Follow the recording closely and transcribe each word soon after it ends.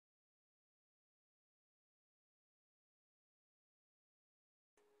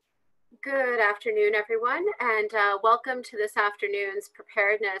Good afternoon, everyone, and welcome to this afternoon's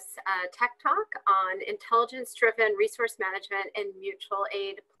Preparedness Tech Talk on intelligence-driven resource management and mutual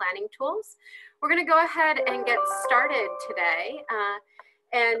aid planning tools. We're going to go ahead and get started today.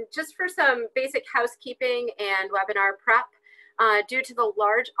 And just for some basic housekeeping and webinar prep, due to the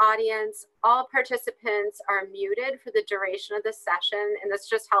large audience, all participants are muted for the duration of the session, and this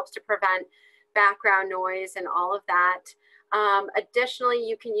just helps to prevent background noise and all of that. Additionally,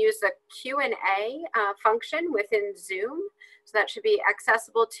 you can use the Q&A function within Zoom. So that should be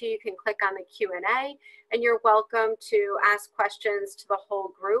accessible to you. You can click on the Q&A and you're welcome to ask questions to the whole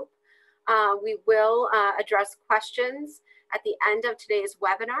group. We will address questions at the end of today's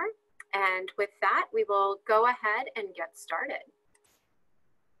webinar. And with that, we will go ahead and get started.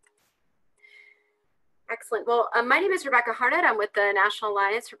 Excellent. Well, my name is Rebecca Harnett. I'm with the National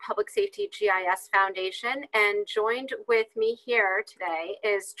Alliance for Public Safety GIS Foundation, and joined with me here today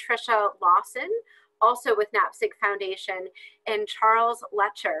is Tricia Lawson, also with NAPSG Foundation, and Charles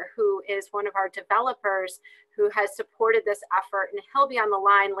Letcher, who is one of our developers who has supported this effort, and he'll be on the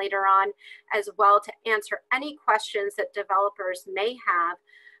line later on as well to answer any questions that developers may have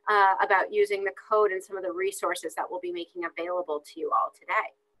about using the code and some of the resources that we'll be making available to you all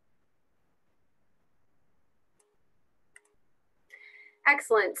today.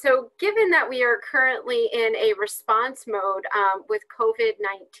 Excellent. So given that we are currently in a response mode with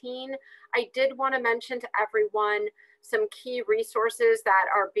COVID-19, I did want to mention to everyone some key resources that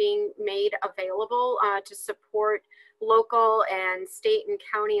are being made available to support local and state and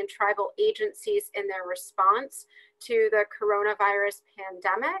county and tribal agencies in their response to the coronavirus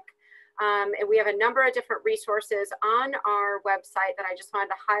pandemic. And we have a number of different resources on our website that I just wanted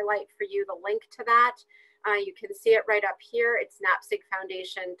to highlight for you, the link to that. You can see it right up here. It's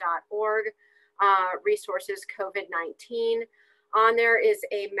napsgfoundation.org, resources COVID-19. On there is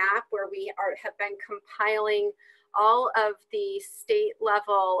a map where we have been compiling all of the state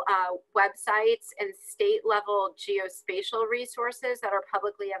level websites and state level geospatial resources that are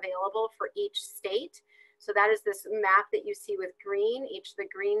publicly available for each state. So that is this map that you see with green. Each of the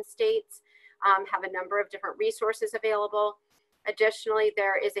green states have a number of different resources available. Additionally,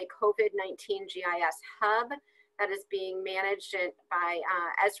 there is a COVID-19 GIS hub that is being managed by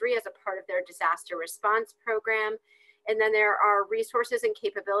Esri as a part of their disaster response program. And then there are resources and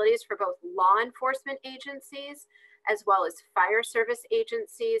capabilities for both law enforcement agencies as well as fire service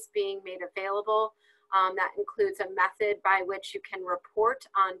agencies being made available. That includes a method by which you can report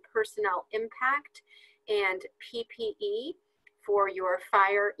on personnel impact and PPE for your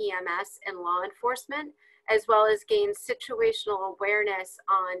fire, EMS, and law enforcement, as well as gain situational awareness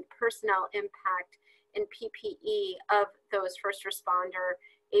on personnel impact and PPE of those first responder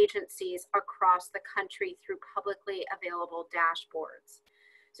agencies across the country through publicly available dashboards.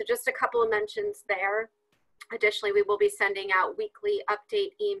 So just a couple of mentions there. Additionally, we will be sending out weekly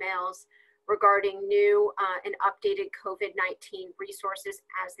update emails regarding new and updated COVID-19 resources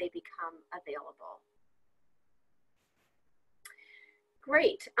as they become available.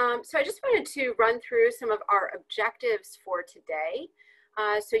 Great. So I just wanted to run through some of our objectives for today.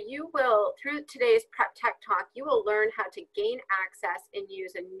 So you will, through today's PrepTech talk, you will learn how to gain access and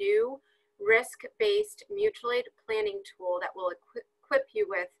use a new risk-based mutual aid planning tool that will equip you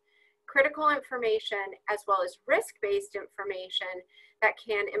with critical information as well as risk-based information that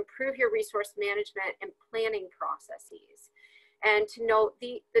can improve your resource management and planning processes. And to note,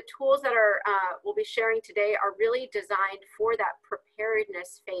 the tools that we'll be sharing today are really designed for that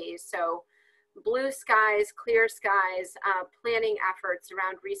preparedness phase. So blue skies, clear skies, planning efforts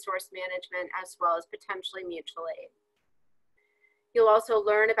around resource management, as well as potentially mutual aid. You'll also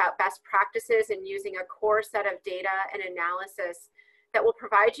learn about best practices in using a core set of data and analysis that will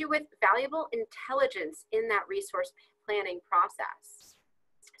provide you with valuable intelligence in that resource planning process,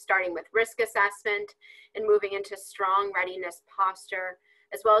 starting with risk assessment and moving into strong readiness posture,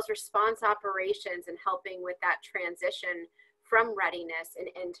 as well as response operations and helping with that transition from readiness and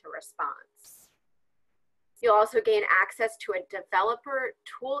into response. You'll also gain access to a developer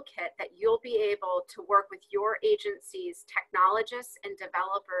toolkit that you'll be able to work with your agency's technologists and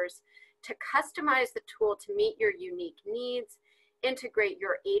developers to customize the tool to meet your unique needs, integrate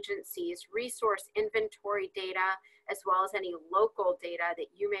your agency's resource inventory data, as well as any local data that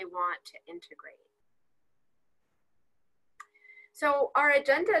you may want to integrate. So our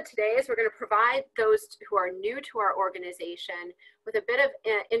agenda today is we're going to provide those who are new to our organization with a bit of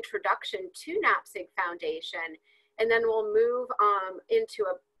an introduction to NAPSG Foundation, and then we'll move into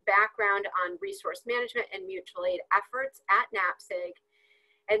a background on resource management and mutual aid efforts at NAPSG.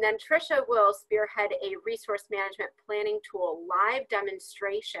 And then Tricia will spearhead a resource management planning tool live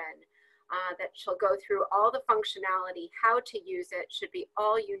demonstration that she'll go through all the functionality, how to use it, should be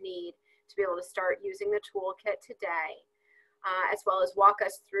all you need to be able to start using the toolkit today, as well as walk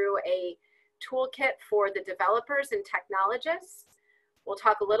us through a toolkit for the developers and technologists. We'll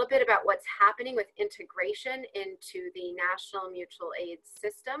talk a little bit about what's happening with integration into the National Mutual Aid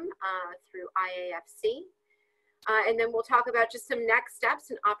System through IAFC. And then we'll talk about just some next steps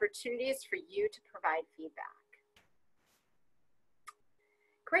and opportunities for you to provide feedback.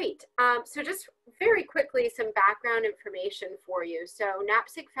 Great. So just very quickly, some background information for you. So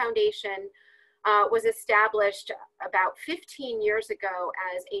NAPSG Foundation was established about 15 years ago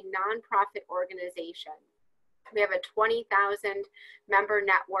as a nonprofit organization. We have a 20,000 member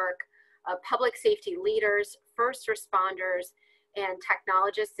network of public safety leaders, first responders, and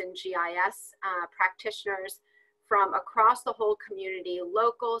technologists and GIS practitioners from across the whole community,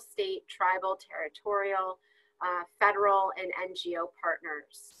 local, state, tribal, territorial, federal, and NGO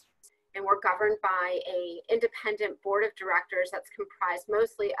partners. And we're governed by an independent board of directors that's comprised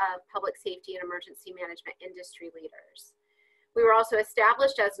mostly of public safety and emergency management industry leaders. We were also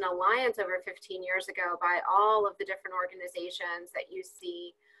established as an alliance over 15 years ago by all of the different organizations that you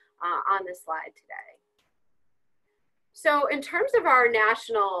see on this slide today. So in terms of our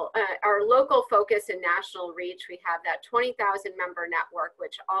national, our local focus and national reach, we have that 20,000 member network,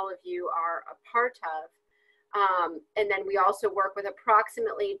 which all of you are a part of. And then we also work with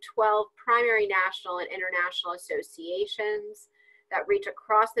approximately 12 primary national and international associations that reach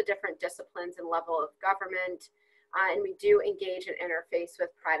across the different disciplines and level of government. And we do engage and interface with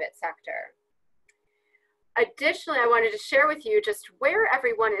private sector. Additionally, I wanted to share with you just where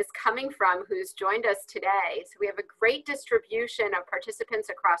everyone is coming from who's joined us today. So we have a great distribution of participants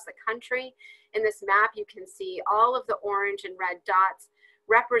across the country. In this map, you can see all of the orange and red dots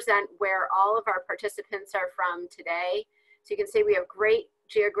represent where all of our participants are from today. So you can see we have great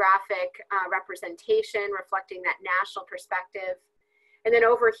geographic representation reflecting that national perspective. And then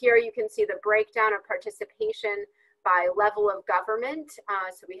over here, you can see the breakdown of participation by level of government.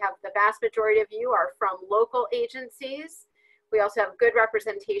 So we have the vast majority of you are from local agencies. We also have good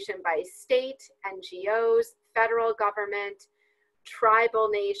representation by state, NGOs, federal government, tribal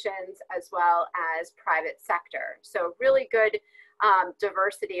nations, as well as private sector. So really good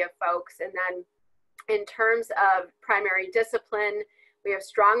diversity of folks. And then in terms of primary discipline, we have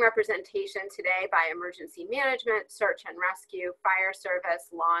strong representation today by emergency management, search and rescue, fire service,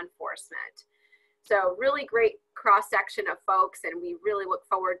 law enforcement. So really great cross-section of folks, and we really look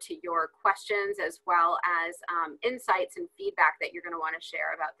forward to your questions as well as insights and feedback that you're going to want to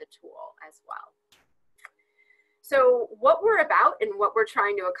share about the tool as well. So what we're about and what we're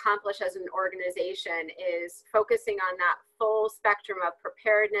trying to accomplish as an organization is focusing on that full spectrum of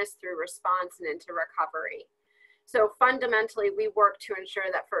preparedness through response and into recovery. So fundamentally, we work to ensure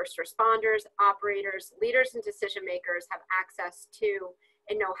that first responders, operators, leaders, and decision makers have access to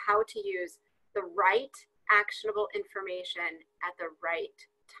and know how to use the right actionable information at the right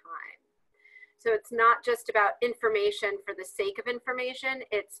time. So it's not just about information for the sake of information,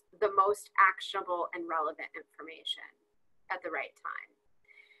 it's the most actionable and relevant information at the right time.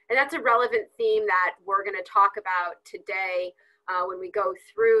 And that's a relevant theme that we're going to talk about today when we go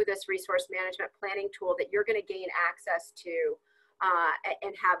through this resource management planning tool that you're going to gain access to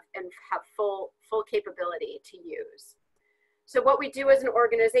and have full capability to use. So what we do as an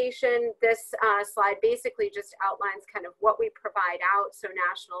organization, this slide basically just outlines kind of what we provide out. So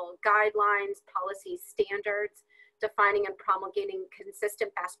national guidelines, policy standards, defining and promulgating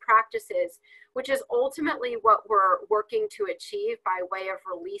consistent best practices, which is ultimately what we're working to achieve by way of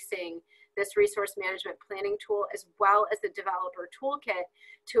releasing this resource management planning tool, as well as the developer toolkit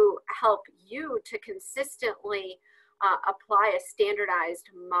to help you to consistently apply a standardized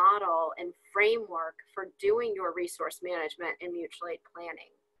model and framework for doing your resource management and mutual aid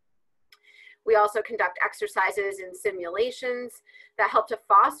planning. We also conduct exercises and simulations that help to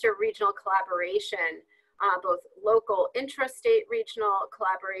foster regional collaboration, both local, intrastate regional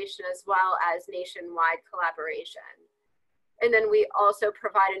collaboration, as well as nationwide collaboration. And then we also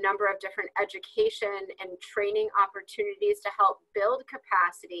provide a number of different education and training opportunities to help build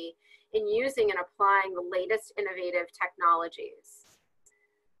capacity in using and applying the latest innovative technologies.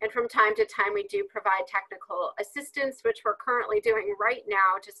 And from time to time, we do provide technical assistance, which we're currently doing right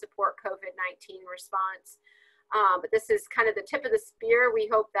now to support COVID-19 response. But this is kind of the tip of the spear. We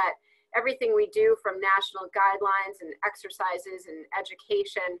hope that everything we do, from national guidelines and exercises and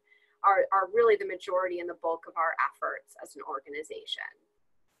education, are really the majority and the bulk of our efforts as an organization.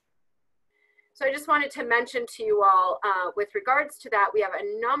 So I just wanted to mention to you all, with regards to that, we have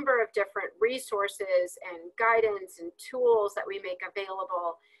a number of different resources and guidance and tools that we make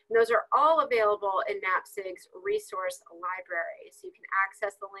available, And those are all available in NAPSIG's resource library. So you can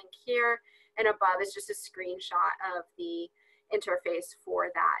access the link here, and above is just a screenshot of the interface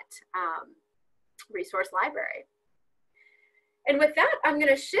for that resource library. And with that, I'm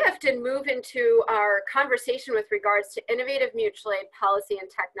going to shift and move into our conversation with regards to innovative mutual aid policy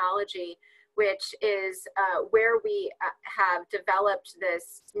and technology, which is where we have developed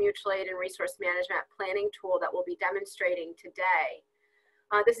this mutual aid and resource management planning tool that we'll be demonstrating today.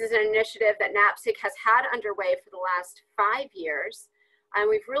 This is an initiative that NAPSIG has had underway for the last 5 years. And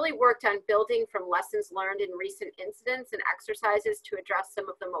we've really worked on building from lessons learned in recent incidents and exercises to address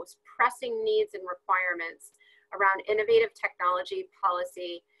some of the most pressing needs and requirements around innovative technology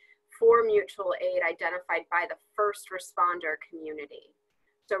policy for mutual aid identified by the first responder community.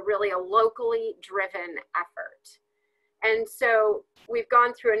 So really a locally driven effort. And so we've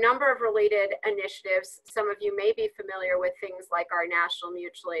gone through a number of related initiatives. Some of you may be familiar with things like our National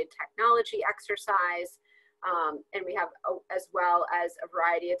Mutual Aid Technology Exercise, and we have as well as a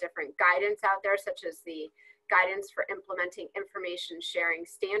variety of different guidance out there, such as the Guidance for Implementing Information Sharing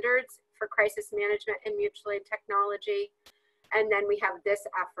Standards for Crisis Management and Mutual Aid Technology. And then we have this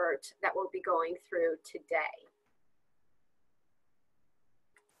effort that we'll be going through today.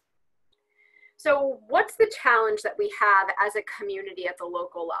 So what's the challenge that we have as a community at the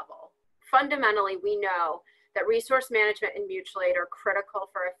local level? Fundamentally, we know that resource management and mutual aid are critical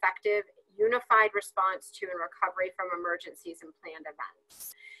for effective, unified response to and recovery from emergencies and planned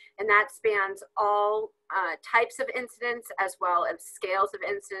events. And that spans all types of incidents as well as scales of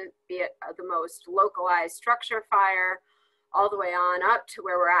incident, be it the most localized structure fire, all the way on up to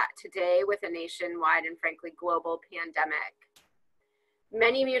where we're at today with a nationwide and frankly global pandemic.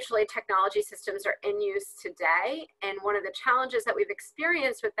 Many mutual aid technology systems are in use today, and one of the challenges that we've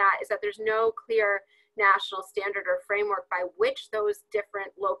experienced with that is that there's no clear national standard or framework by which those different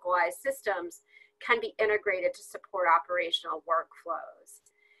localized systems can be integrated to support operational workflows.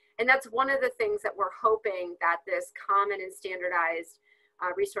 And that's one of the things that we're hoping that this common and standardized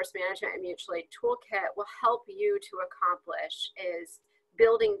resource management and mutual aid toolkit will help you to accomplish, is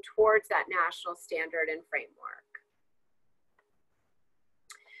building towards that national standard and framework.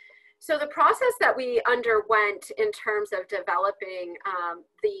 So the process that we underwent in terms of developing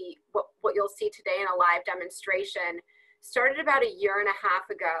what you'll see today in a live demonstration started about 1.5 years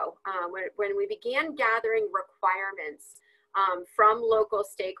ago when we began gathering requirements from local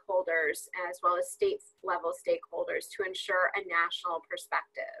stakeholders as well as state level stakeholders to ensure a national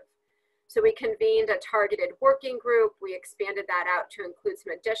perspective. So we convened a targeted working group. We expanded that out to include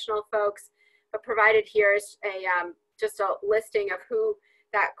some additional folks, but provided here is just a listing of who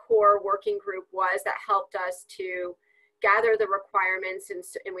that core working group was that helped us to gather the requirements,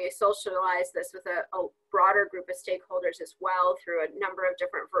 and we socialized this with a broader group of stakeholders as well through a number of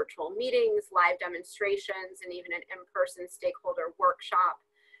different virtual meetings, live demonstrations, and even an in-person stakeholder workshop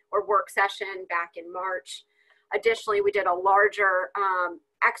or work session back in March. Additionally, we did a larger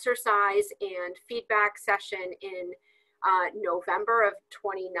exercise and feedback session in November of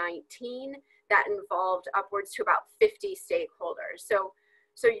 2019 that involved upwards to about 50 stakeholders.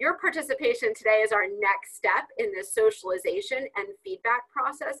 So your participation today is our next step in this socialization and feedback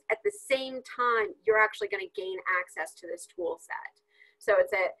process. At the same time, you're actually going to gain access to this tool set. So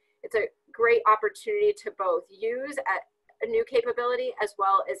it's a great opportunity to both use a new capability as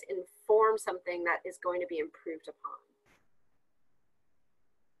well as inform something that is going to be improved upon.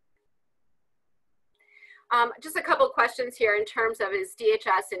 Just a couple questions here in terms of, is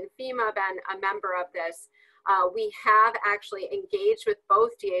DHS and FEMA been a member of this? We have actually engaged with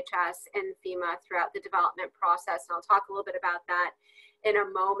both DHS and FEMA throughout the development process, and I'll talk a little bit about that in a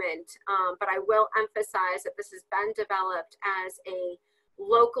moment. But I will emphasize that this has been developed as a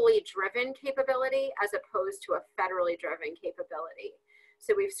locally driven capability as opposed to a federally driven capability.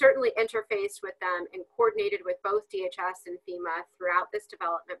 So we've certainly interfaced with them and coordinated with both DHS and FEMA throughout this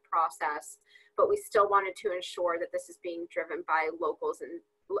development process, but we still wanted to ensure that this is being driven by locals and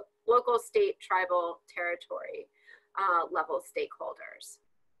local, state, tribal, territory level stakeholders.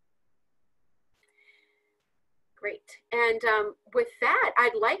 Great. And with that,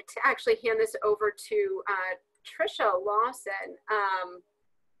 I'd like to actually hand this over to Tricia Lawson. I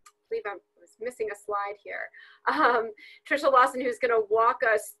believe I was missing a slide here. Tricia Lawson, who's going to walk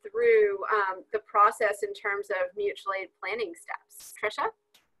us through the process in terms of mutual aid planning steps. Tricia?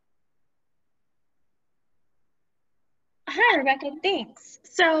 Hi, Rebecca, thanks.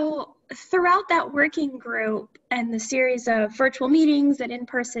 So throughout that working group and the series of virtual meetings and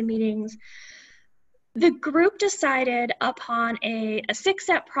in-person meetings, the group decided upon a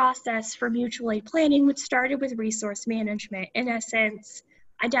 6-step process for mutual aid planning, which started with resource management. In essence,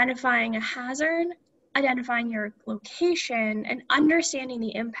 identifying a hazard, identifying your location, and understanding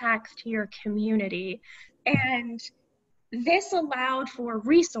the impacts to your community. And this allowed for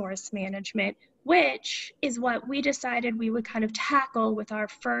resource management, which is what we decided we would kind of tackle with our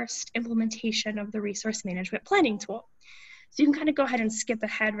first implementation of the resource management planning tool. So you can kind of go ahead and skip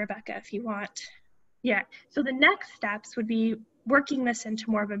ahead, Rebecca, if you want. Yeah, so the next steps would be working this into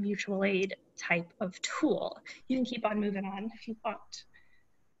more of a mutual aid type of tool. You can keep on moving on if you want.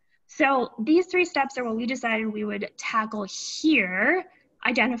 So these 3 steps are what we decided we would tackle here: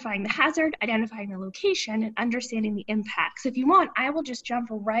 identifying the hazard, identifying the location, and understanding the impact. So if you want, I will just jump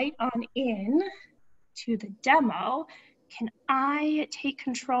right on in to the demo. Can I take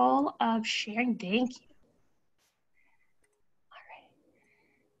control of sharing? Thank you. All right.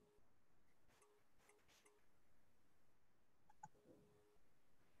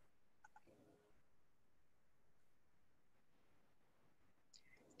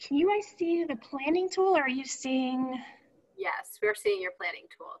 Can you guys see the planning tool, or are you seeing? Yes, we're seeing your planning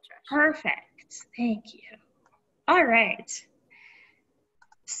tool, Trish. Perfect, thank you. All right.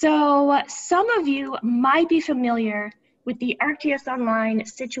 So some of you might be familiar with the ArcGIS Online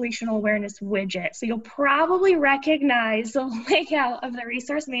Situational Awareness widget. So you'll probably recognize the layout of the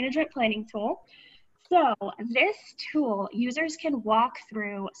resource management planning tool. So this tool, users can walk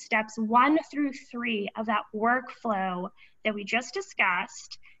through steps 1 through 3 of that workflow that we just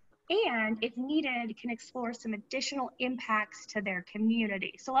discussed, and if needed, can explore some additional impacts to their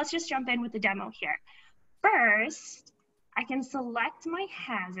community. So let's just jump in with the demo here. First, I can select my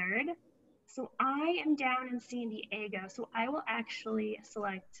hazard. So I am down in San Diego, so I will actually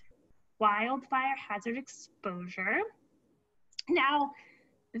select wildfire hazard exposure. Now,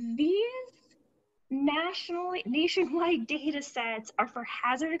 these nationwide data sets are for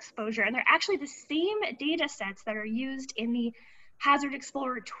hazard exposure, and they're actually the same data sets that are used in the Hazard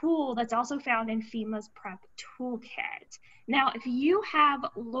Explorer tool that's also found in FEMA's Prep Toolkit. Now, if you have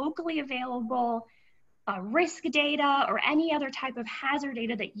locally available risk data or any other type of hazard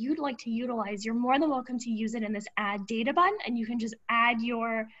data that you'd like to utilize, you're more than welcome to use it in this Add Data button, and you can just add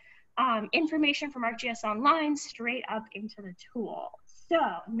your information from ArcGIS Online straight up into the tool. So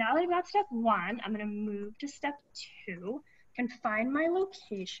now that I've got step 1, I'm going to move to step 2. I can find my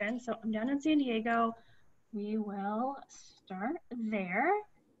location. So I'm down in San Diego. We will start there.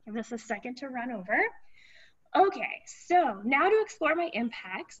 Give this a second to run over. Okay, so now to explore my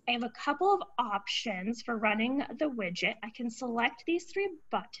impacts, I have a couple of options for running the widget. I can select these 3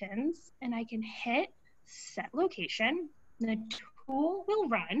 buttons and I can hit set location. The tool will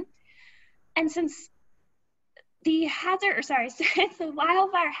run. And since the since the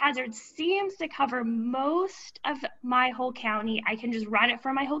wildfire hazard seems to cover most of my whole county, I can just run it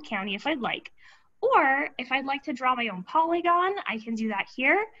for my whole county if I'd like. Or if I'd like to draw my own polygon, I can do that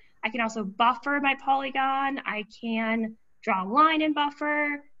here. I can also buffer my polygon. I can draw a line and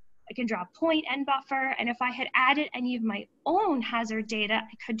buffer. I can draw a point and buffer. And if I had added any of my own hazard data,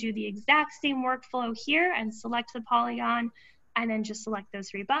 I could do the exact same workflow here and select the polygon and then just select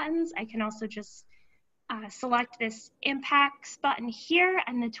those 3 buttons. I can also just select this impacts button here,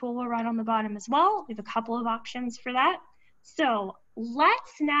 and the tool will run on the bottom as well. We have a couple of options for that. So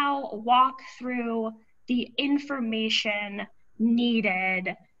let's now walk through the information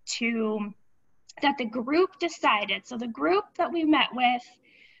needed that the group decided. So the group that we met with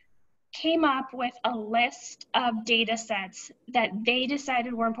came up with a list of data sets that they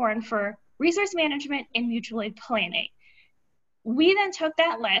decided were important for resource management and mutual aid planning. We then took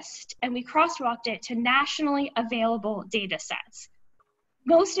that list and we crosswalked it to nationally available data sets.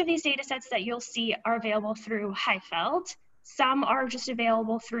 Most of these data sets that you'll see are available through Highfeld. Some are just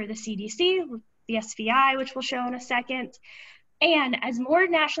available through the CDC, the SVI, which we'll show in a second. And as more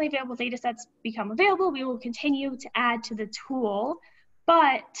nationally available data sets become available, we will continue to add to the tool,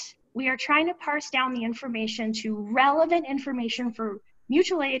 but we are trying to parse down the information to relevant information for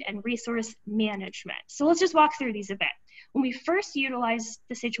mutual aid and resource management. So let's just walk through these a bit. When we first utilized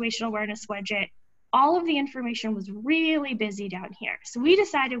the situational awareness widget, all of the information was really busy down here. So we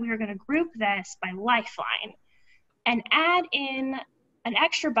decided we were going to group this by lifeline and add in an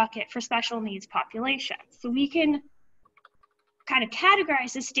extra bucket for special needs populations. So we can kind of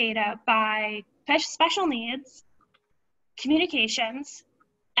categorize this data by special needs, communications,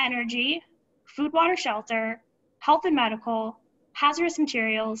 energy, food, water, shelter, health and medical, hazardous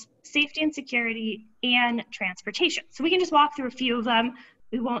materials, safety and security, and transportation. So we can just walk through a few of them.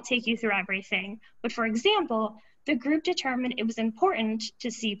 We won't take you through everything. But for example, the group determined it was important to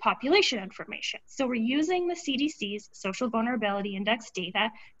see population information. So we're using the CDC's Social Vulnerability Index data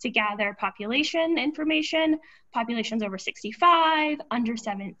to gather population information, populations over 65, under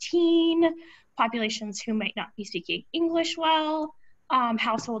 17, populations who might not be speaking English well,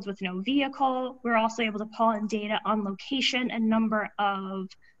 households with no vehicle. We're also able to pull in data on location and number of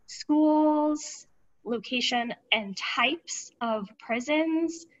schools, location and types of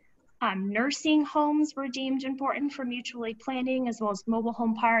prisons. Nursing homes were deemed important for mutual aid planning, as well as mobile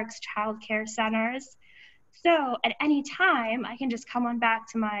home parks, childcare centers. So at any time, I can just come on back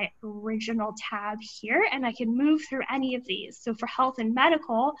to my original tab here, and I can move through any of these. So for health and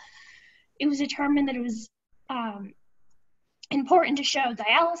medical, it was determined that it was important to show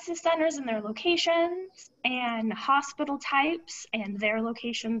dialysis centers and their locations, and hospital types and their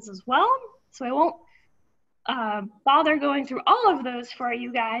locations as well. So I won't bother going through all of those for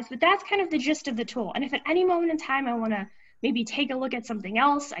you guys, but that's kind of the gist of the tool. And if at any moment in time I want to maybe take a look at something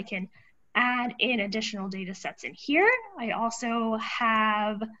else, I can add in additional data sets in here. I also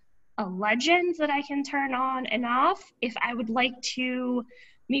have a legend that I can turn on and off. If I would like to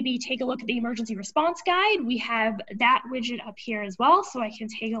maybe take a look at the emergency response guide, we have that widget up here as well. So I can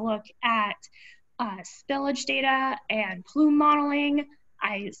take a look at spillage data and plume modeling.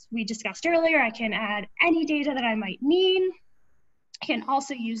 We discussed earlier, I can add any data that I might need. I can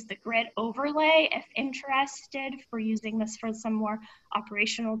also use the grid overlay if interested for using this for some more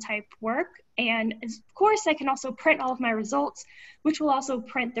operational type work. And of course, I can also print all of my results, which will also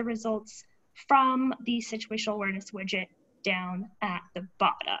print the results from the situational awareness widget down at the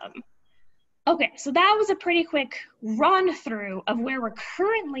bottom. Okay, so that was a pretty quick run through of where we're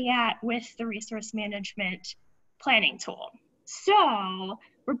currently at with the resource management planning tool. So,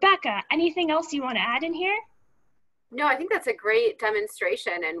 Rebecca, anything else you want to add in here? No, I think that's a great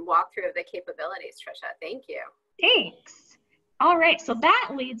demonstration and walkthrough of the capabilities, Trisha. Thank you. Thanks. All right, so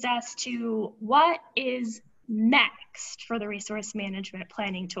that leads us to what is next for the resource management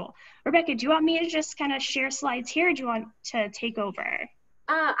planning tool. Rebecca, do you want me to just kind of share slides here, or do you want to take over?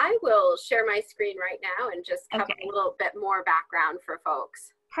 I will share my screen right now and just cover a little bit more background for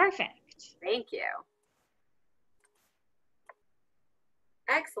folks. Perfect. Thank you.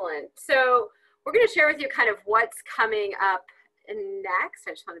 Excellent. So we're going to share with you kind of what's coming up next.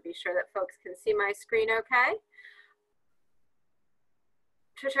 I just want to be sure that folks can see my screen okay.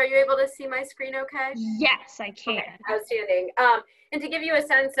 Trisha, are you able to see my screen okay? Yes, I can. Okay, outstanding. And to give you a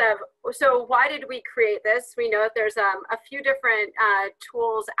sense of, so why did we create this? We know that there's a few different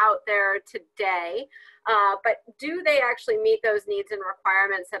tools out there today, but do they actually meet those needs and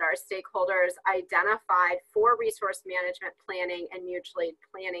requirements that our stakeholders identified for resource management planning and mutual aid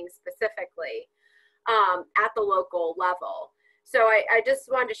planning specifically at the local level? So I just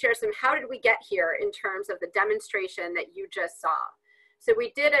wanted to share some, how did we get here in terms of the demonstration that you just saw? So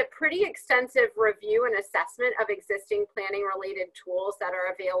we did a pretty extensive review and assessment of existing planning related tools that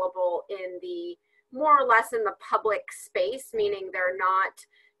are available in the more or less in the public space, meaning they're not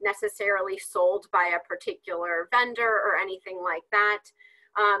necessarily sold by a particular vendor or anything like that.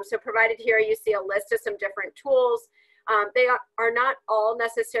 So provided here, you see a list of some different tools. They are not all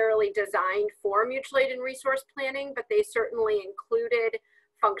necessarily designed for mutual aid and resource planning, but they certainly included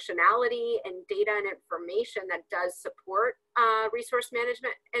functionality and data and information that does support resource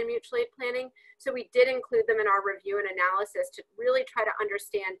management and mutual aid planning. So we did include them in our review and analysis to really try to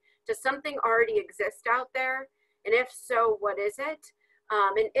understand, does something already exist out there? And if so, what is it?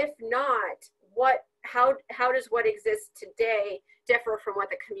 And if not, how does what exists today differ from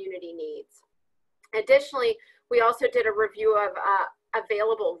what the community needs? Additionally, we also did a review of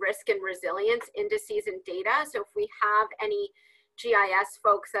available risk and resilience indices and data. So if we have any GIS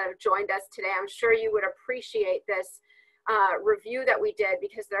folks that have joined us today, I'm sure you would appreciate this review that we did,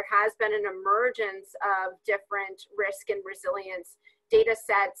 because there has been an emergence of different risk and resilience data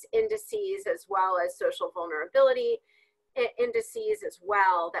sets, indices, as well as social vulnerability indices as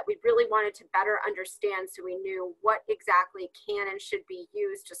well, that we really wanted to better understand, so we knew what exactly can and should be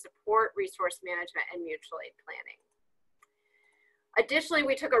used to support resource management and mutual aid planning. Additionally,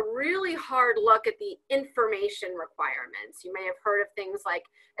 we took a really hard look at the information requirements. You may have heard of things like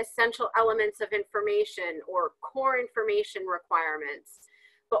essential elements of information or core information requirements.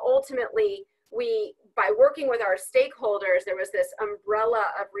 But ultimately, by working with our stakeholders, there was this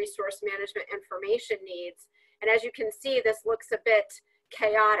umbrella of resource management information needs. And as you can see, this looks a bit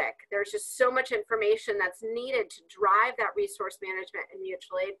chaotic. There's just so much information that's needed to drive that resource management and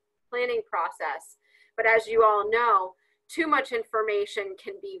mutual aid planning process. But as you all know, too much information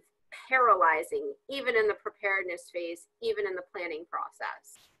can be paralyzing, even in the preparedness phase, even in the planning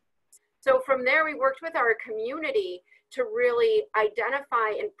process. So from there, we worked with our community to really identify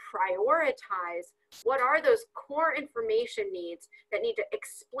and prioritize what are those core information needs that need to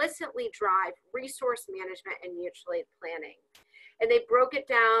explicitly drive resource management and mutual aid planning. And they broke it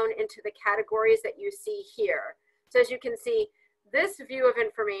down into the categories that you see here. So as you can see, this view of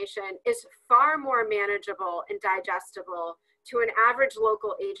information is far more manageable and digestible to an average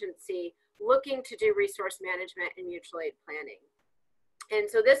local agency looking to do resource management and mutual aid planning. And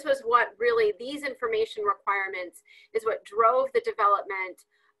so this was what really, these information requirements is what drove the development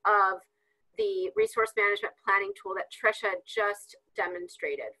of the resource management planning tool that Tricia just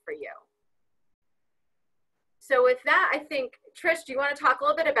demonstrated for you. So with that, I think, Trish, do you want to talk a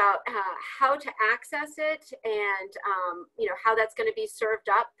little bit about how to access it and you know, how that's going to be served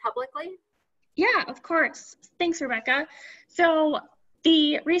up publicly? Yeah, of course. Thanks, Rebecca. So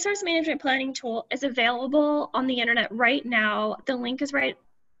the resource management planning tool is available on the internet right now. The link is right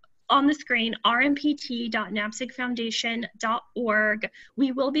on the screen, rmpt.napsigfoundation.org.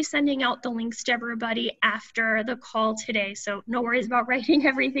 We will be sending out the links to everybody after the call today, so no worries about writing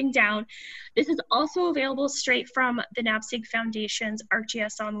everything down. This is also available straight from the NAPSIG Foundation's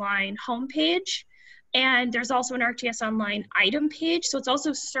ArcGIS Online homepage. And there's also an ArcGIS Online item page, so it's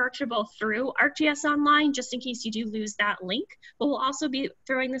also searchable through ArcGIS Online, just in case you do lose that link. But we'll also be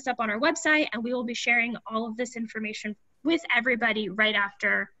throwing this up on our website, and we will be sharing all of this information with everybody right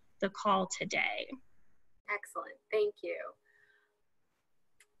after the call today. Excellent, thank you.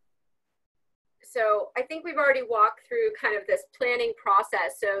 So I think we've already walked through kind of this planning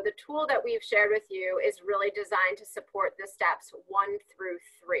process. So the tool that we've shared with you is really designed to support the steps 1 through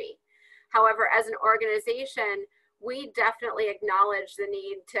 3. However, as an organization, we definitely acknowledge the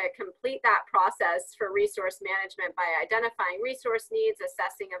need to complete that process for resource management by identifying resource needs,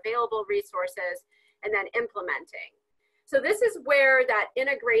 assessing available resources, and then implementing. So this is where that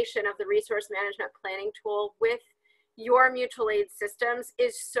integration of the resource management planning tool with your mutual aid systems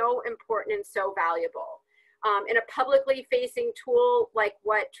is so important and so valuable. In a publicly facing tool like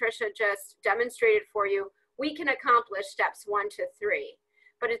what Tricia just demonstrated for you, we can accomplish steps 1 to 3.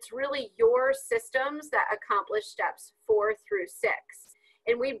 But it's really your systems that accomplish steps 4 through 6.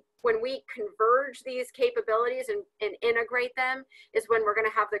 And when we converge these capabilities and integrate them is when we're going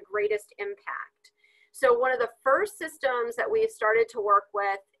to have the greatest impact. So one of the first systems that we've started to work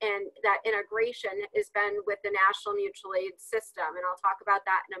with and that integration has been with the National Mutual Aid System, and I'll talk about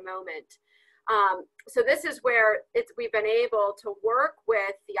that in a moment. So this is where we've been able to work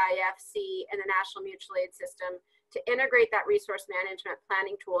with the IFC and the National Mutual Aid System to integrate that resource management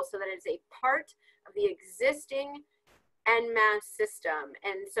planning tool so that it's a part of the existing NMAS system.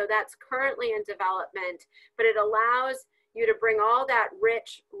 And so that's currently in development, but it allows you to bring all that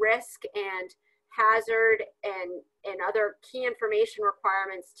rich risk and hazard and other key information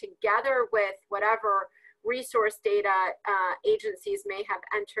requirements together with whatever resource data agencies may have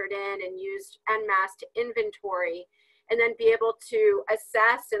entered in and used NMAS to inventory, and then be able to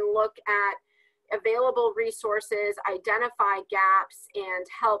assess and look at available resources, identify gaps, and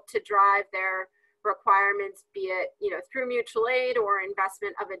help to drive their requirements, be it through mutual aid or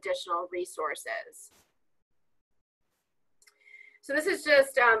investment of additional resources. So this is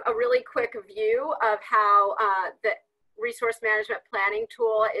just a really quick view of how the resource management planning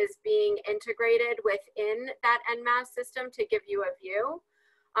tool is being integrated within that NMAS system to give you a view.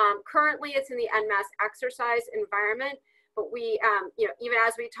 Currently, it's in the NMAS exercise environment, but we, even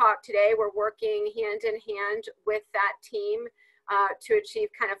as we talk today, we're working hand in hand with that team to achieve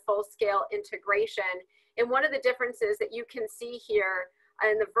kind of full-scale integration. And one of the differences that you can see here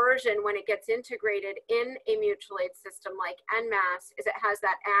in the version when it gets integrated in a mutual aid system like NMAS is it has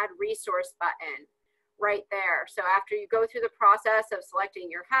that add resource button right there. So after you go through the process of selecting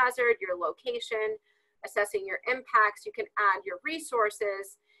your hazard, your location, assessing your impacts, you can add your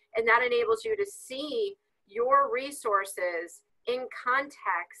resources, and that enables you to see your resources in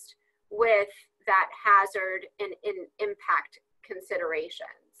context with that hazard and impact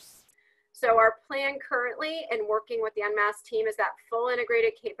considerations. So our plan currently and working with the NMAS team is that full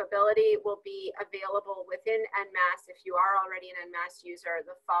integrated capability will be available within NMAS if you are already an NMAS user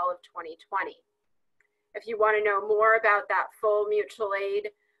the fall of 2020. If you want to know more about that full mutual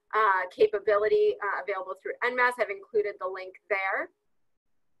aid capability available through NMAS, I've included the link there.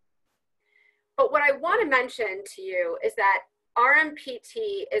 But what I want to mention to you is that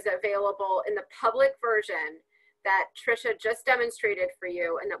RMPT is available in the public version that Tricia just demonstrated for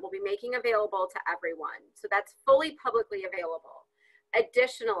you and that we'll be making available to everyone. So that's fully publicly available.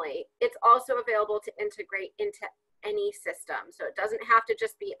 Additionally, it's also available to integrate into any system. So it doesn't have to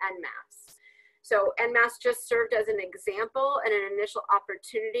just be NMAS. So NMAS just served as an example and an initial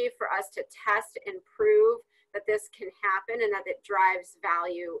opportunity for us to test and prove that this can happen and that it drives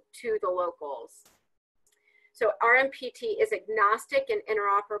value to the locals. So RMPT is agnostic and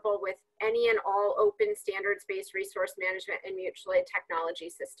interoperable with any and all open standards-based resource management and mutual aid technology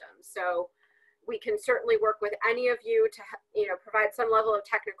systems. So we can certainly work with any of you to provide some level of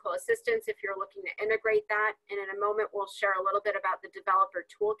technical assistance if you're looking to integrate that. And in a moment, we'll share a little bit about the developer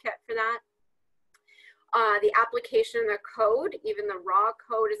toolkit for that. The application and the code, even the raw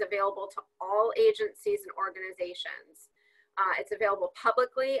code, is available to all agencies and organizations. It's available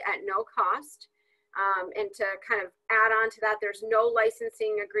publicly at no cost. And to kind of add on to that, there's no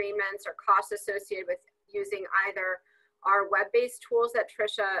licensing agreements or costs associated with using either our web-based tools that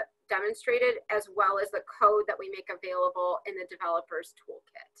Tricia demonstrated, as well as the code that we make available in the developer's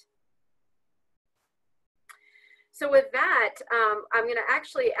toolkit. So with that, I'm going to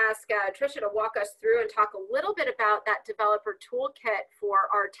actually ask Tricia to walk us through and talk a little bit about that developer toolkit for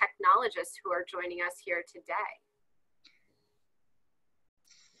our technologists who are joining us here today.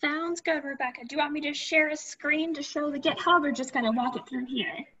 Sounds good, Rebecca. Do you want me to share a screen to show the GitHub or just kind of walk it through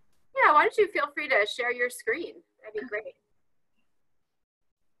here? Yeah, why don't you feel free to share your screen? That'd be great.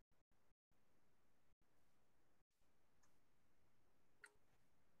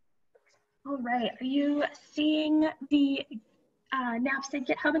 All right, are you seeing the NAPSA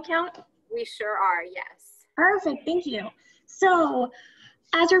GitHub account? We sure are, yes. Perfect, thank you. So,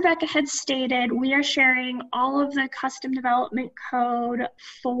 as Rebecca had stated, we are sharing all of the custom development code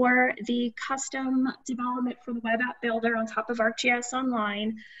for the custom development for the web app builder on top of ArcGIS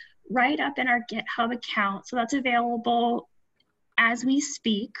Online right up in our GitHub account. So that's available as we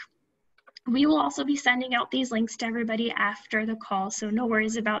speak. We will also be sending out these links to everybody after the call, so no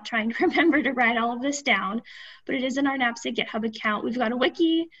worries about trying to remember to write all of this down, but it is in our NAPSA GitHub account. We've got a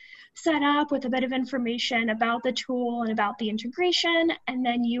wiki set up with a bit of information about the tool and about the integration, and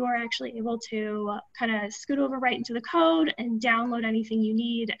then you are actually able to kind of scoot over right into the code and download anything you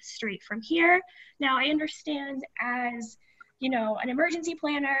need straight from here. Now, I understand as an emergency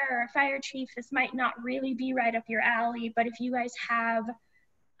planner or a fire chief, this might not really be right up your alley, but if you guys have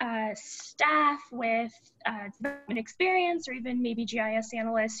staff with development experience, or even maybe GIS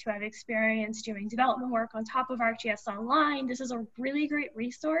analysts who have experience doing development work on top of ArcGIS Online, this is a really great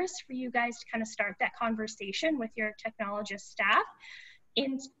resource for you guys to kind of start that conversation with your technologist staff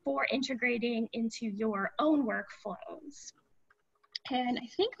for integrating into your own workflows. And I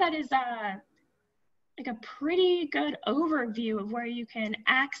think that is like a pretty good overview of where you can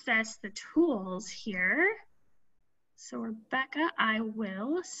access the tools here. So Rebecca, I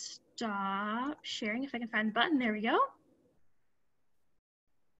will stop sharing if I can find the button. There we go.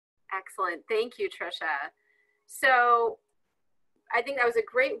 Excellent. Thank you, Tricia. So I think that was a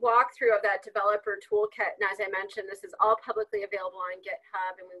great walkthrough of that developer toolkit. And as I mentioned, this is all publicly available on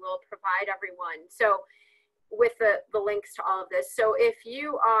GitHub, and we will provide everyone. So with the links to all of this. So if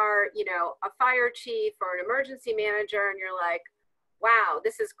you are, a fire chief or an emergency manager and you're like, wow,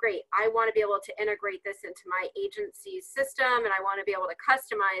 this is great. I want to be able to integrate this into my agency's system, and I want to be able to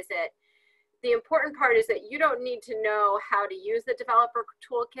customize it. The important part is that you don't need to know how to use the developer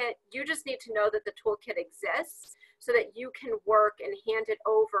toolkit. You just need to know that the toolkit exists so that you can work and hand it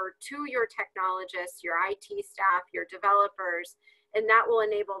over to your technologists, your IT staff, your developers, and that will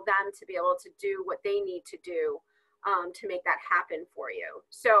enable them to be able to do what they need to do to make that happen for you.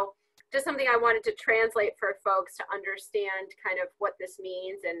 So just something I wanted to translate for folks to understand kind of what this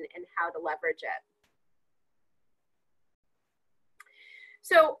means and how to leverage it.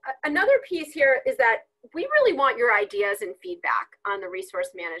 So another piece here is that we really want your ideas and feedback on the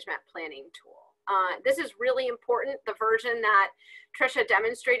resource management planning tool. This is really important. The version that Tricia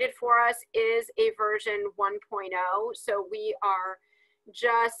demonstrated for us is a version 1.0. So we are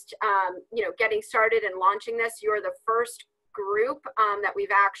just getting started and launching this. You're the first group that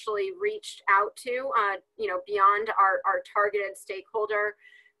we've actually reached out to, beyond our targeted stakeholder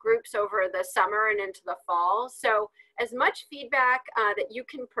groups over the summer and into the fall. So as much feedback that you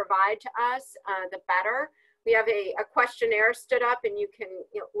can provide to us, the better. We have a questionnaire stood up, and you can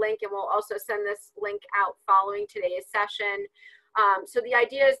link, and we'll also send this link out following today's session. So the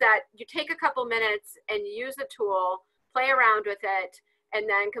idea is that you take a couple minutes and use the tool, play around with it, and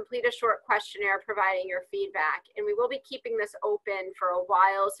then complete a short questionnaire providing your feedback. And we will be keeping this open for a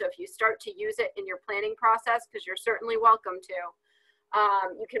while, so if you start to use it in your planning process, because you're certainly welcome to,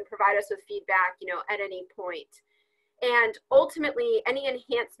 you can provide us with feedback at any point. And ultimately, any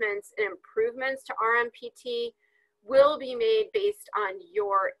enhancements and improvements to RMPT will be made based on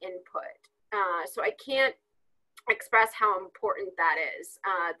your input. So I can't express how important that is.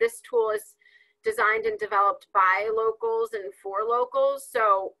 This tool is designed and developed by locals and for locals.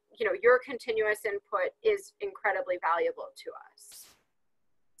 So, you know, your continuous input is incredibly valuable to us.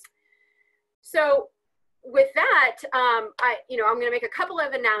 So with that, I'm going to make a couple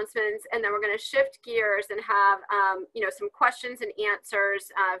of announcements, and then we're going to shift gears and have, some questions and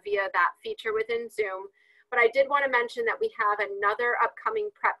answers via that feature within Zoom. But I did want to mention that we have another upcoming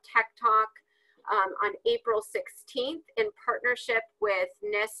PrepTech Talk on April 16th in partnership with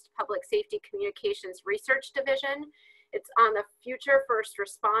NIST Public Safety Communications Research Division. It's on the future first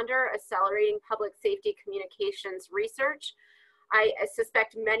responder, accelerating public safety communications research. I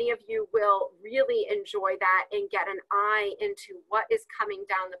suspect many of you will really enjoy that and get an eye into what is coming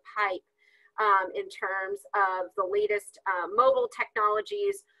down the pipe in terms of the latest mobile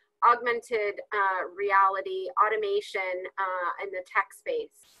technologies, augmented reality, automation, in the tech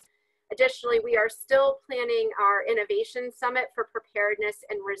space. Additionally, we are still planning our Innovation Summit for Preparedness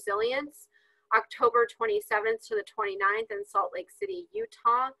and Resilience, October 27th to the 29th in Salt Lake City,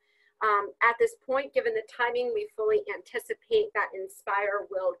 Utah. At this point, given the timing, we fully anticipate that Inspire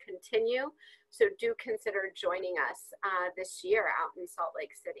will continue. So do consider joining us this year out in Salt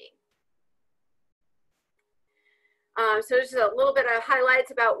Lake City. So just a little bit of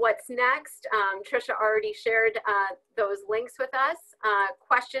highlights about what's next. Trisha already shared those links with us.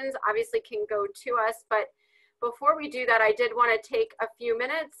 Questions obviously can go to us, but before we do that, I did want to take a few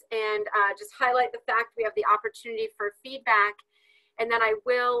minutes and just highlight the fact we have the opportunity for feedback. And then I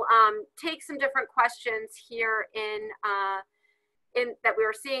will take some different questions here in that we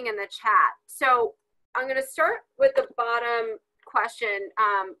were seeing in the chat. So I'm going to start with the bottom question,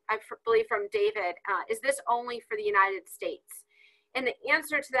 I believe from David. Is this only for the United States? And the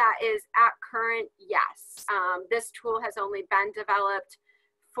answer to that is at current, yes. This tool has only been developed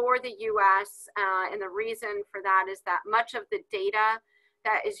for the US, and the reason for that is that much of the data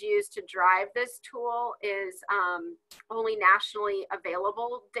that is used to drive this tool is only nationally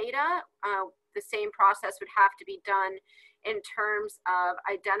available data. The same process would have to be done in terms of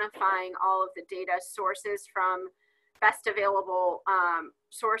identifying all of the data sources from best available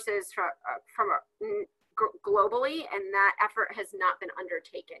sources from globally, and that effort has not been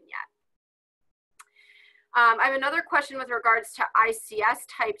undertaken yet. I have another question with regards to ICS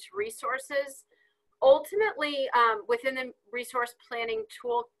typed resources. Ultimately, within the resource planning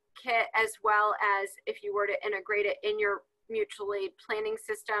toolkit, as well as if you were to integrate it in your mutual aid planning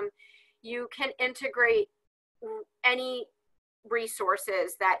system, you can integrate any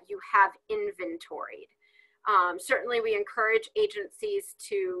resources that you have inventoried. Certainly, we encourage agencies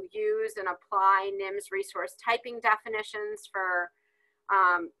to use and apply NIMS resource typing definitions for,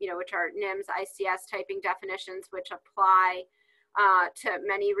 which are NIMS ICS typing definitions, which apply to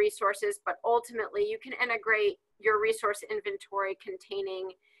many resources, but ultimately you can integrate your resource inventory containing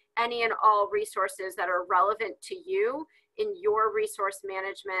any and all resources that are relevant to you in your resource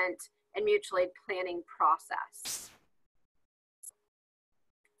management and mutual aid planning process.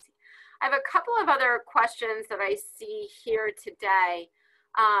 I have a couple of other questions that I see here today.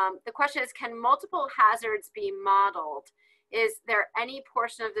 The question is, can multiple hazards be modeled? Is there any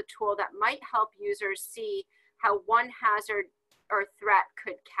portion of the tool that might help users see how one hazard or threat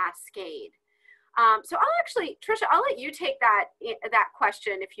could cascade? So I'll actually, Trisha, I'll let you take that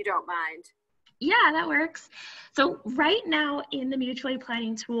question if you don't mind. Yeah, that works. So right now in the mutual aid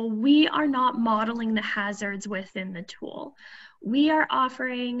planning tool, we are not modeling the hazards within the tool. We are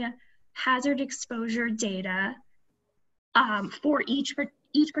offering hazard exposure data for each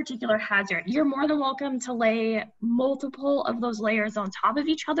particular hazard. You're more than welcome to lay multiple of those layers on top of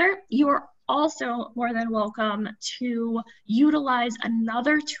each other. You are also more than welcome to utilize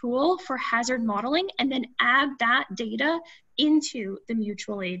another tool for hazard modeling and then add that data into the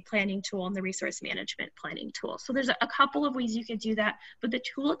mutual aid planning tool and the resource management planning tool. So there's a couple of ways you could do that, but the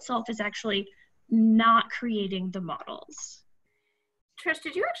tool itself is actually not creating the models. Trish,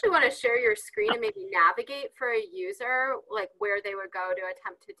 did you actually want to share your screen and maybe navigate for a user, like where they would go to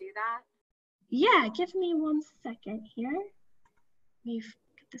attempt to do that? Yeah, give me 1 second here. Let me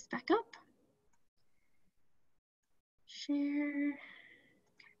get this back up. Share.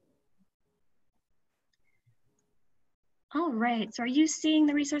 All right, so are you seeing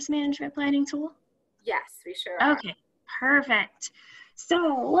the resource management planning tool? Yes, we sure are. Okay, perfect.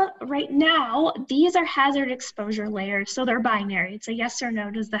 So right now, these are hazard exposure layers, so they're binary. It's a yes or no,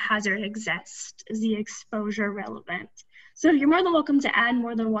 does the hazard exist? Is the exposure relevant? So you're more than welcome to add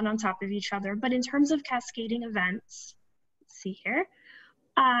more than one on top of each other, but in terms of cascading events, let's see here,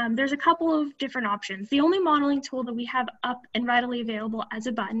 there's a couple of different options. The only modeling tool that we have up and readily available as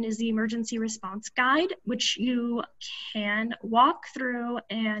a button is the emergency response guide, which you can walk through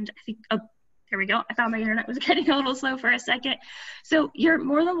and I think There we go. I thought my internet was getting a little slow for a second. So you're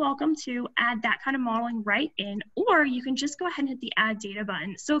more than welcome to add that kind of modeling right in, or you can just go ahead and hit the add data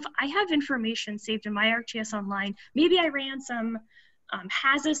button. So if I have information saved in my ArcGIS Online, maybe I ran some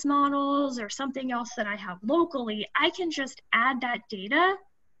HAZUS models or something else that I have locally, I can just add that data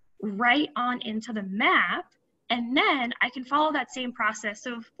right on into the map, and then I can follow that same process.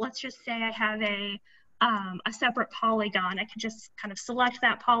 So if, let's just say I have a separate polygon, I can just kind of select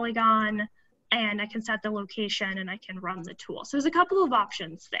that polygon and I can set the location and I can run the tool. So there's a couple of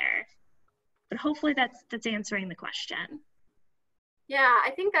options there, but hopefully that's answering the question. Yeah,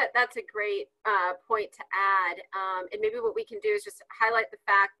 I think that that's a great point to add. And maybe what we can do is just highlight the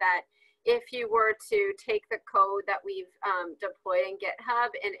fact that if you were to take the code that we've deployed in GitHub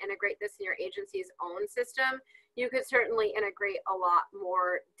and integrate this in your agency's own system, you could certainly integrate a lot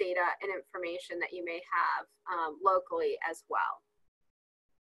more data and information that you may have locally as well.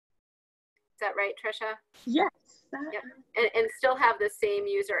 Is that right, Trisha? Yes. Yep. And still have the same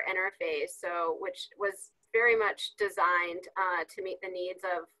user interface, so which was very much designed to meet the needs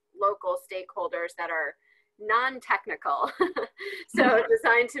of local stakeholders that are non-technical. So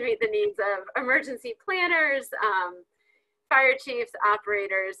designed to meet the needs of emergency planners, fire chiefs,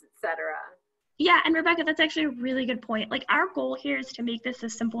 operators, etc. Yeah, and Rebecca, that's actually a really good point. Like, our goal here is to make this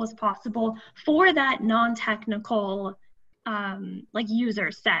as simple as possible for that non-technical like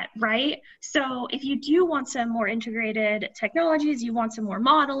user set, right? So if you do want some more integrated technologies, you want some more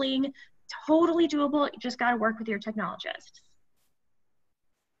modeling, totally doable. You just got to work with your technologist.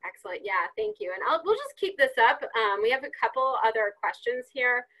 Excellent. Yeah, thank you. And we'll just keep this up. We have a couple other questions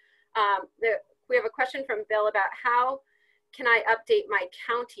here. We have a question from Bill about how can I update my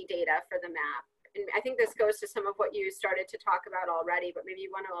county data for the map? And I think this goes to some of what you started to talk about already, but maybe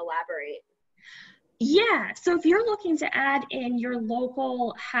you want to elaborate. Yeah, so if you're looking to add in your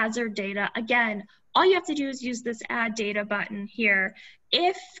local hazard data, again, all you have to do is use this add data button here.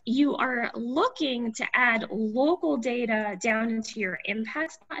 If you are looking to add local data down into your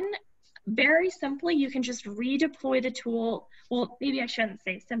impacts button, very simply, you can just redeploy the tool. Well, maybe I shouldn't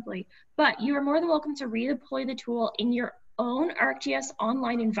say simply, but you are more than welcome to redeploy the tool in your own ArcGIS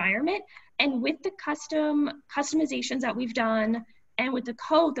Online environment. And with the customizations that we've done, and with the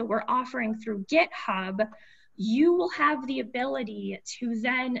code that we're offering through GitHub, you will have the ability to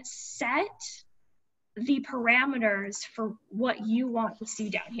then set the parameters for what you want to see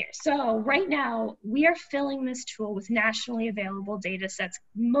down here. So right now, we are filling this tool with nationally available data sets,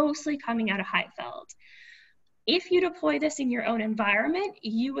 mostly coming out of Highveld. If you deploy this in your own environment,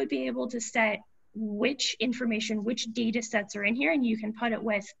 you would be able to set which information, which data sets are in here, and you can put it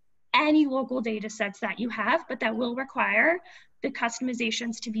with any local data sets that you have, but that will require the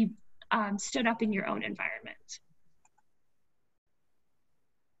customizations to be stood up in your own environment.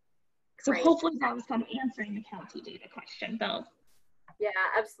 So Great. hopefully that was kind of answering the county data question, Bill. Yeah,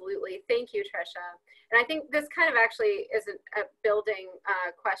 absolutely. Thank you, Trisha. And I think this kind of actually is a building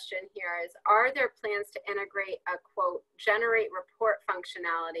question here is, are there plans to integrate a quote, generate report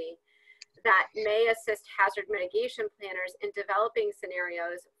functionality that may assist hazard mitigation planners in developing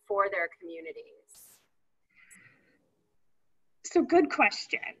scenarios for their communities? So good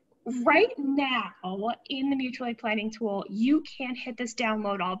question. Right now in the mutual aid planning tool, you can hit this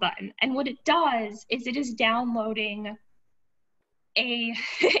download all button. And what it does is it is downloading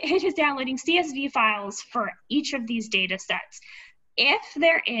CSV files for each of these data sets. If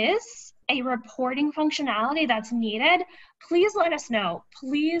there is a reporting functionality that's needed, please let us know.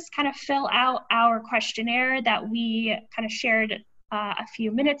 Please kind of fill out our questionnaire that we kind of shared a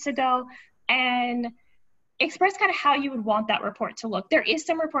few minutes ago and express kind of how you would want that report to look. There is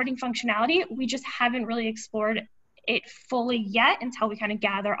some reporting functionality. We just haven't really explored it fully yet until we kind of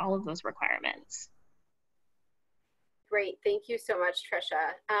gather all of those requirements. Great, thank you so much,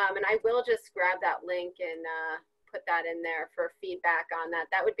 Trisha. And I will just grab that link and put that in there for feedback on that.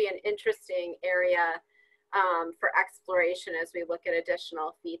 That would be an interesting area for exploration as we look at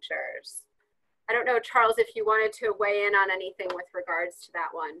additional features. I don't know, Charles, if you wanted to weigh in on anything with regards to that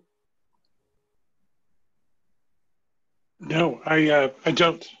one. No, I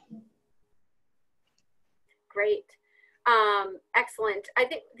don't. Great. Excellent. I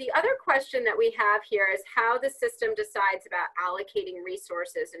think the other question that we have here is how the system decides about allocating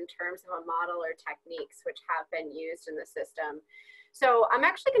resources in terms of a model or techniques which have been used in the system. So I'm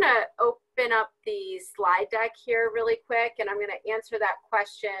actually going to open up the slide deck here really quick, and I'm going to answer that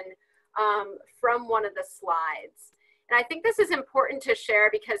question from one of the slides. And I think this is important to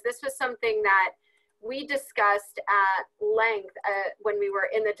share because this was something that we discussed at length when we were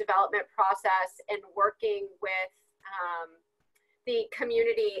in the development process and working with the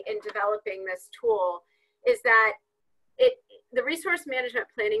community in developing this tool is that the resource management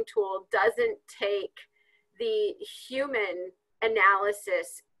planning tool doesn't take the human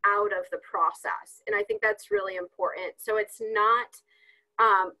analysis out of the process. And I think that's really important. So it's not,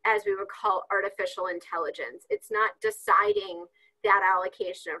 as we would call artificial intelligence. It's not deciding that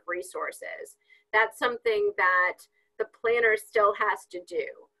allocation of resources. That's something that the planner still has to do.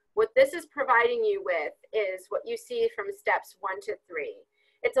 What this is providing you with is what you see from steps 1 to 3.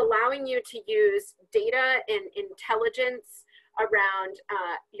 It's allowing you to use data and intelligence around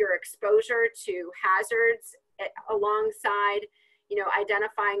your exposure to hazards alongside,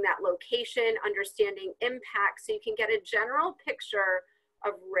 identifying that location, understanding impact, so you can get a general picture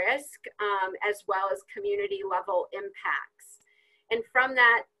of risk as well as community level impacts. And from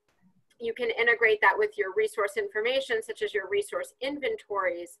that, you can integrate that with your resource information, such as your resource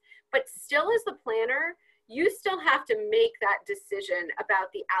inventories, but still as the planner, you still have to make that decision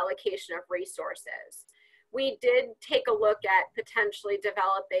about the allocation of resources. We did take a look at potentially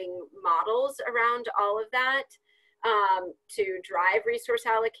developing models around all of that to drive resource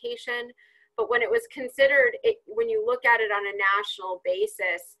allocation. But when it was considered, when you look at it on a national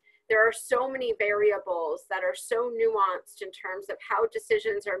basis, there are so many variables that are so nuanced in terms of how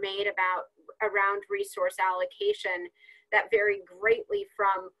decisions are made around resource allocation that vary greatly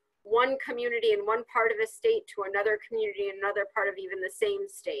from one community in one part of a state to another community in another part of even the same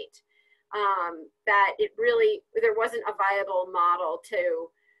state. That there wasn't a viable model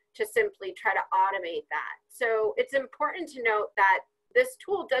to simply try to automate that. So it's important to note that this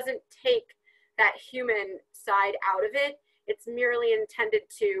tool doesn't take that human side out of it. It's merely intended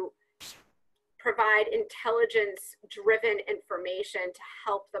to provide intelligence-driven information to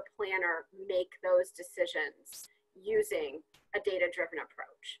help the planner make those decisions using a data-driven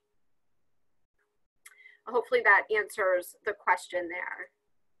approach. Hopefully that answers the question there.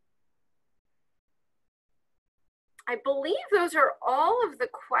 I believe those are all of the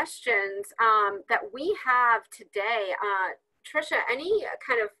questions that we have today. Tricia, any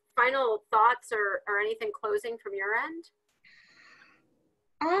kind of final thoughts or anything closing from your end?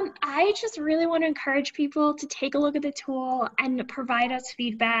 I just really want to encourage people to take a look at the tool and provide us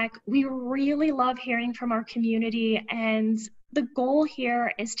feedback. We really love hearing from our community, and the goal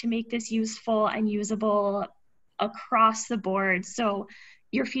here is to make this useful and usable across the board. So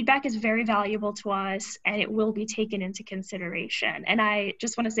your feedback is very valuable to us, and it will be taken into consideration. And I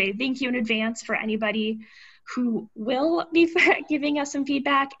just want to say thank you in advance for anybody who will be giving us some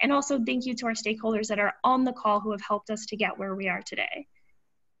feedback, and also thank you to our stakeholders that are on the call who have helped us to get where we are today.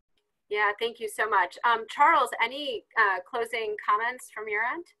 Yeah, thank you so much. Charles, any closing comments from your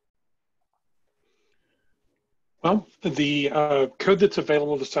end? Well, the code that's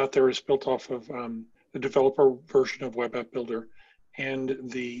available that's out there is built off of the developer version of Web App Builder, and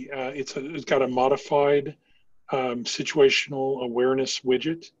it's got a modified situational awareness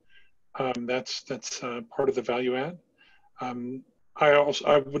widget. That's part of the value add.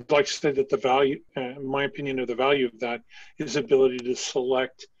 I would like to say that the value, in my opinion, of the value of that is ability to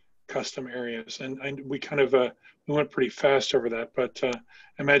select custom areas, and we kind of we went pretty fast over that, but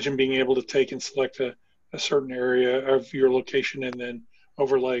imagine being able to take and select a certain area of your location and then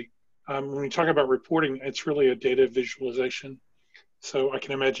overlay. When we talk about reporting, it's really a data visualization, so I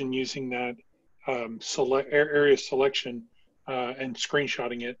can imagine using that area selection and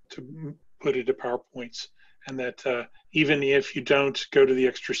screenshotting it to put it to PowerPoints, and that even if you don't go to the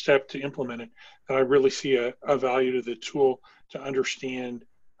extra step to implement it, that I really see a value to the tool to understand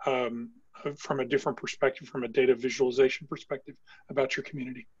from a different perspective, from a data visualization perspective about your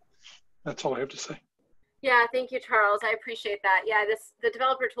community. That's all I have to say. Yeah, thank you, Charles. I appreciate that. Yeah, the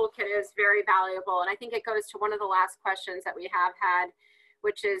developer toolkit is very valuable, and I think it goes to one of the last questions that we have had,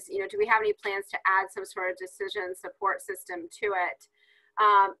 which is, do we have any plans to add some sort of decision support system to it?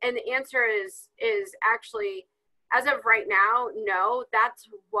 And the answer is actually, as of right now, no. That's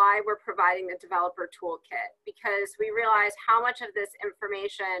why we're providing the developer toolkit, because we realize how much of this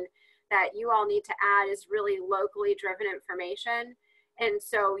information that you all need to add is really locally driven information. And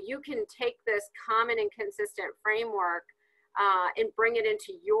so you can take this common and consistent framework and bring it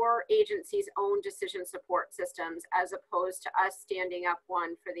into your agency's own decision support systems, as opposed to us standing up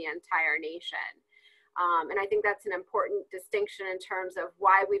one for the entire nation. And I think that's an important distinction in terms of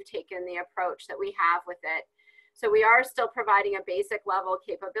why we've taken the approach that we have with it. So we are still providing a basic level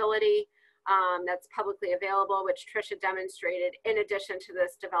capability that's publicly available, which Tricia demonstrated, in addition to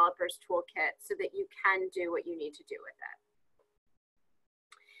this developer's toolkit, so that you can do what you need to do with it.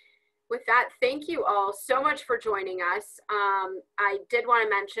 With that, thank you all so much for joining us. I did want to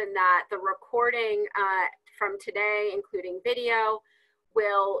mention that the recording from today, including video,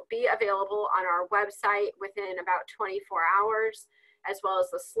 will be available on our website within about 24 hours, as well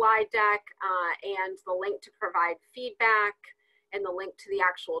as the slide deck and the link to provide feedback and the link to the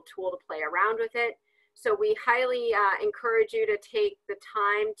actual tool to play around with it. So we highly encourage you to take the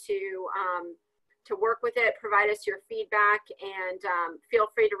time to work with it, provide us your feedback, and feel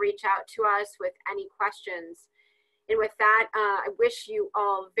free to reach out to us with any questions. And with that, I wish you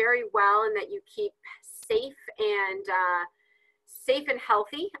all very well, and that you keep safe and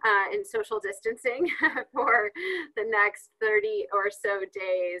healthy in social distancing for the next 30 or so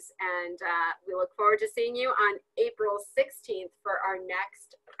days. And we look forward to seeing you on April 16th for our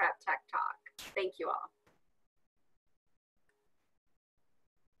next PrepTech Talk. Thank you all.